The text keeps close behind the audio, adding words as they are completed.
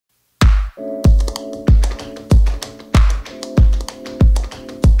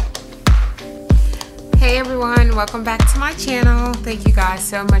welcome back to my channel. Thank you guys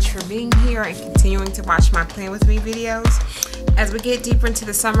so much for being here and continuing to watch my Plan With Me videos. As we get deeper into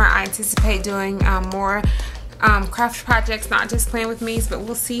the summer, I anticipate doing more craft projects, not just Plan With Me's, but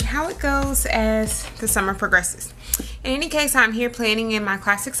we'll see how it goes as the summer progresses. In any case, I'm here planning in my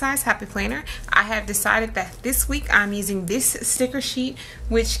classic size Happy Planner. I have decided that this week I'm using this sticker sheet,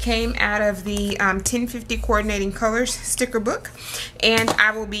 which came out of the 1050 Coordinating Colors sticker book. And I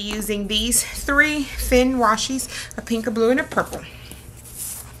will be using these 3 thin washies, a pink, a blue, and a purple.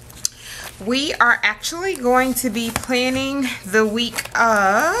 We are actually going to be planning the week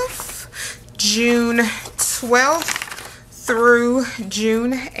of June 12th through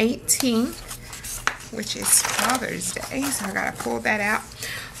June 18th. Which is Father's Day, so I gotta pull that out.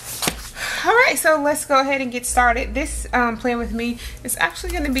 Alright, so let's go ahead and get started. This Plan With Me is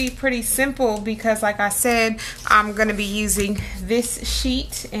actually going to be pretty simple because, like I said, I'm going to be using this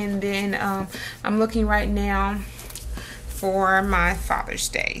sheet, and then I'm looking right now for my Father's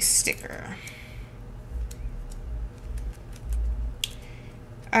Day sticker.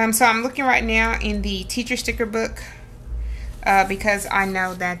 So I'm looking right now in the teacher sticker book because I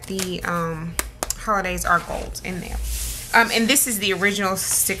know that the holidays are gold in there. And this is the original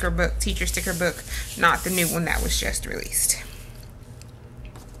sticker book, teacher sticker book, not the new one that was just released.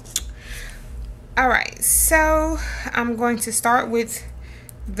 Alright, so I'm going to start with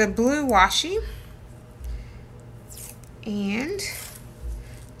the blue washi. And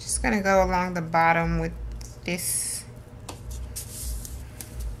just going to go along the bottom with this.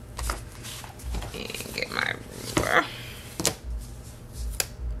 And get my ruler.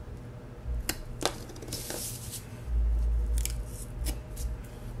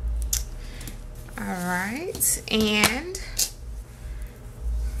 Alright, and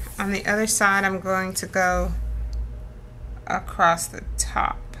on the other side I'm going to go across the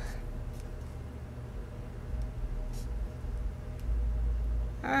top.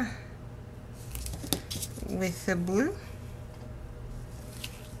 With the blue.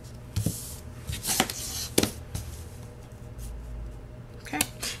 Okay,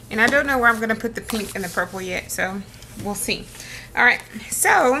 and I don't know where I'm going to put the pink and the purple yet, so we'll see. Alright,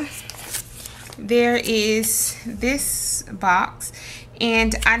 so there is this box,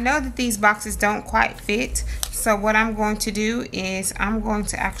 and I know that these boxes don't quite fit, so what I'm going to do is I'm going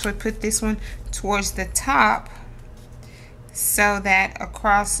to actually put this one towards the top so that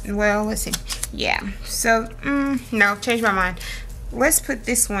across, well, let's see, yeah, so no, change my mind. Let's put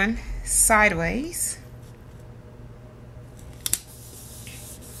this one sideways,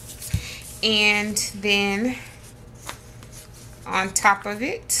 and then on top of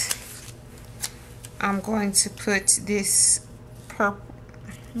it I'm going to put this purple.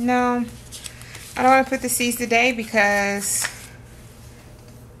 No, I don't want to put the Seize the Day because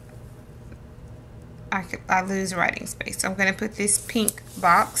I lose writing space. So I'm going to put this pink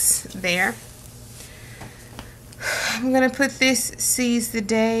box there. I'm going to put this Seize the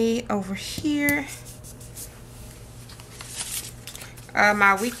Day over here.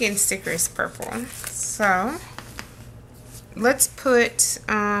 My weekend sticker is purple. So let's put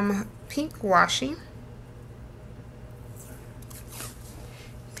pink washi.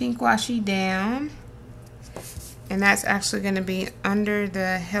 Pink washi down, and that's actually going to be under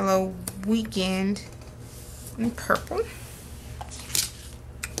the Hello Weekend in purple.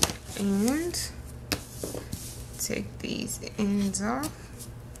 And take these ends off.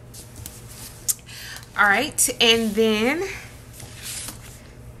 Alright, and then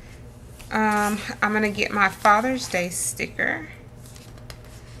I'm going to get my Father's Day sticker.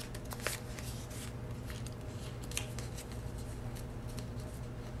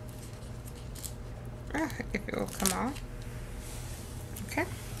 If it will come off. Okay.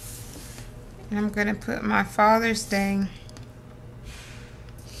 And I'm going to put my Father's Day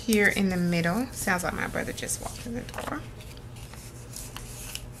here in the middle. Sounds like my brother just walked in the door.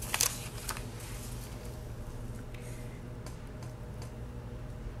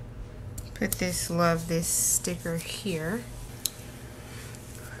 Put this Love This sticker here.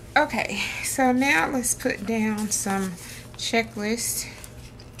 Okay, so now let's put down some checklists.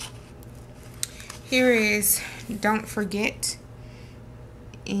 Here is Don't Forget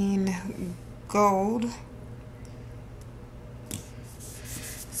in gold.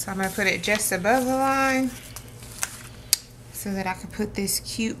 So I'm going to put it just above the line so that I can put this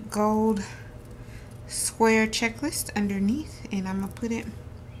cute gold square checklist underneath, and I'm going to put it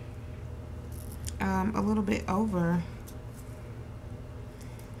a little bit over.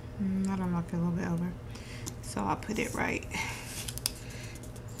 I don't like it a little bit over, so I'll put it right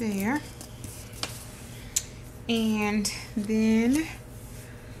there. And then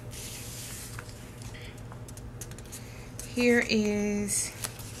Here is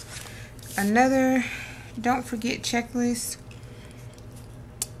another don't forget checklist.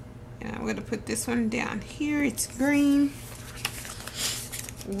 And I'm going to put this one down here. It's green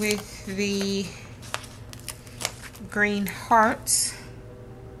with the green hearts.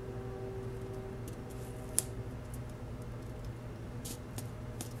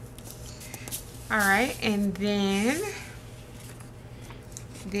 All right, and then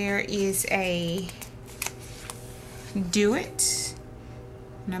there is a do it,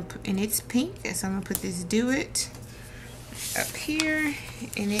 and it's pink, so I'm gonna put this do it up here,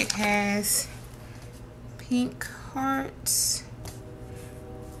 and it has pink hearts.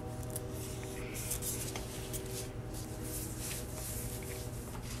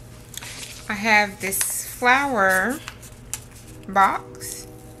 I have this flower box,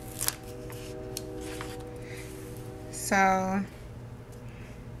 so I'm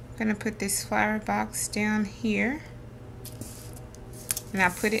gonna put this flower box down here, and I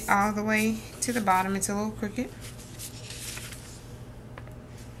put it all the way to the bottom. It's a little crooked.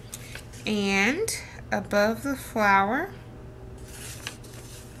 And above the flower,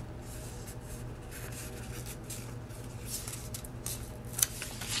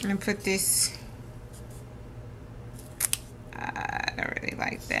 I'm gonna put this, I don't really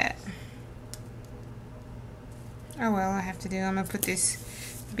like that. Oh well, I have to do, I'm gonna put this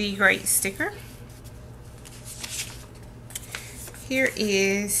Be Great sticker. Here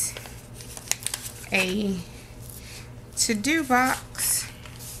is a to-do box,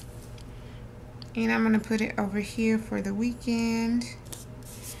 and I'm gonna put it over here for the weekend.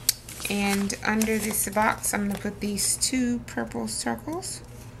 And under this box, I'm gonna put these two purple circles.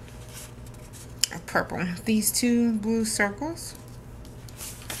 These two blue circles.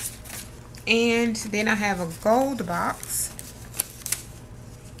 And then I have a gold box.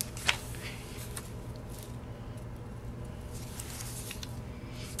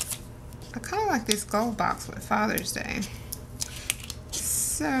 I kind of like this gold box with Father's Day.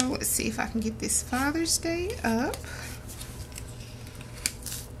 So let's see if I can get this Father's Day up.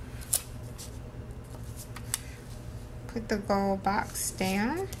 Put the gold box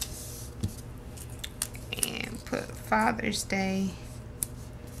down. And put Father's Day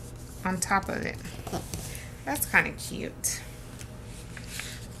on top of it. That's kind of cute.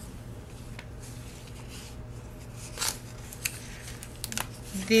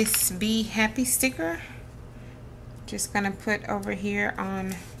 This Be Happy sticker, just gonna put over here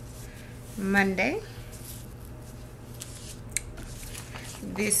on Monday.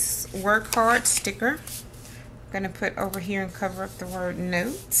 This Work Hard sticker, gonna put over here and cover up the word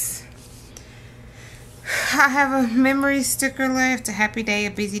notes. I have a memory sticker left, a happy day,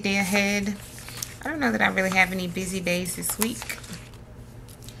 a busy day ahead. I don't know that I really have any busy days this week,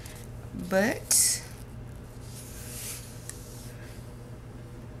 but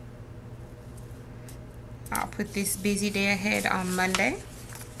I'll put this busy day ahead on Monday.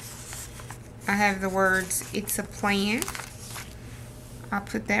 I have the words, it's a plan. I'll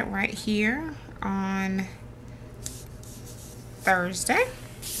put that right here on Thursday.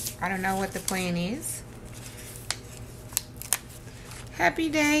 I don't know what the plan is. Happy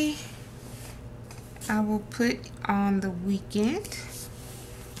day, I will put on the weekend.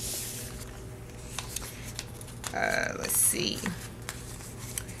 Let's see.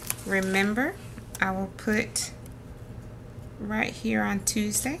 Remember, I will put right here on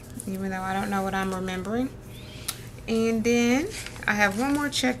Tuesday, even though I don't know what I'm remembering. And then I have one more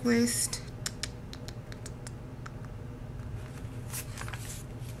checklist.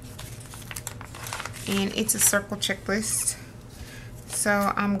 And it's a circle checklist.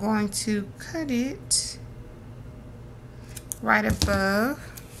 So I'm going to cut it right above.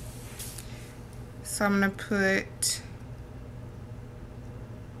 So I'm going to put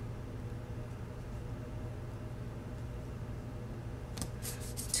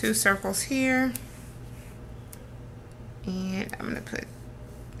two circles here, and I'm going to put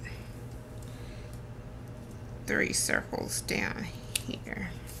 3 circles down here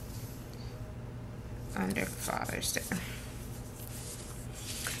under Father's Day.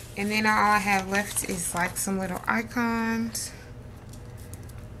 And then all I have left is like some little icons.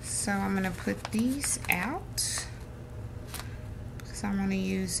 So I'm going to put these out because I'm going to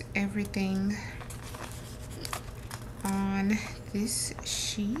use everything on this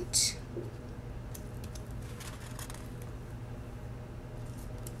sheet.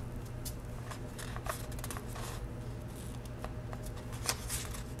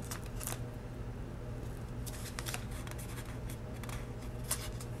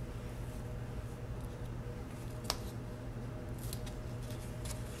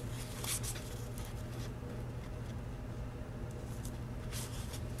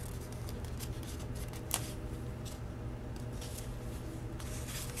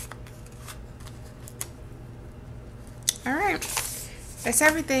 That's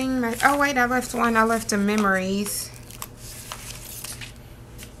everything. Oh wait, I left one. I left the memories.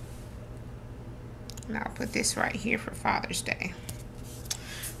 And I'll put this right here for Father's Day.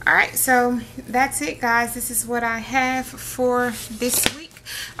 Alright, so that's it, guys. This is what I have for this week.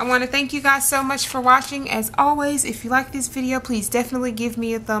 I want to thank you guys so much for watching. As always, if you like this video, please definitely give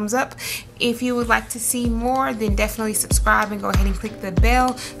me a thumbs up. If you would like to see more, then definitely subscribe and go ahead and click the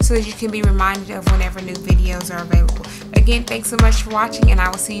bell so that you can be reminded of whenever new videos are available. Again, thanks so much for watching, and I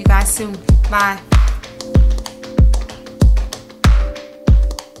will see you guys soon. Bye.